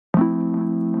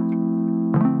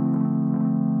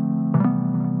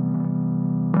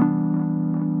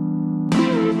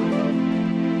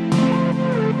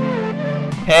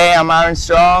Hey, I'm Arran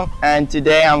Strong, and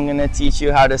today I'm gonna teach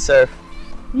you how to surf.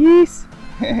 Yes.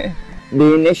 The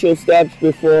initial steps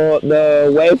before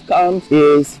the wave comes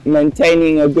is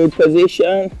maintaining a good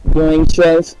position, doing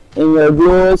strength in your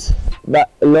glutes, the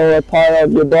lower part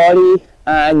of your body,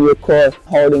 and your core,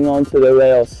 holding on to the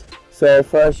rails. So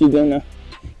first you're gonna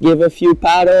give a few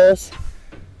paddles,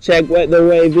 check what the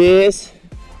wave is,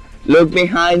 look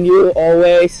behind you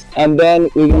always, and then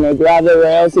we're gonna grab the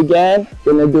rails again.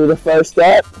 We're gonna do the first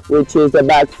step, which is the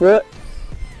back foot,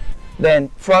 then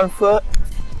front foot,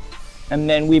 and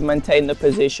then we maintain the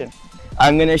position.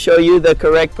 I'm gonna show you the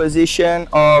correct position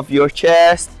of your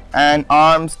chest and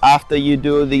arms after you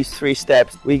do these 3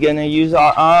 steps. We're gonna use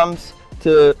our arms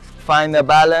to find the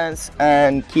balance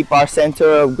and keep our center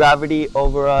of gravity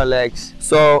over our legs.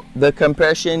 So the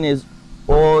compression is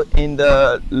all in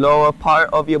the lower part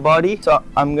of your body. So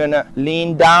I'm gonna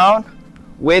lean down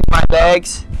with my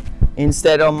legs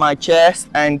instead of my chest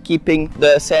and keeping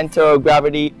the center of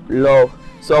gravity low.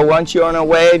 So once you're on a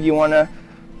wave, you wanna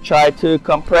try to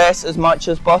compress as much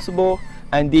as possible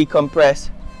and decompress.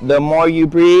 The more you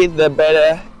breathe, the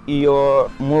better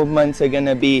your movements are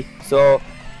gonna be. So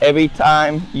every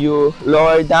time you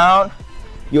lower down,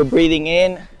 you're breathing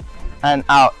in and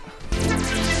out.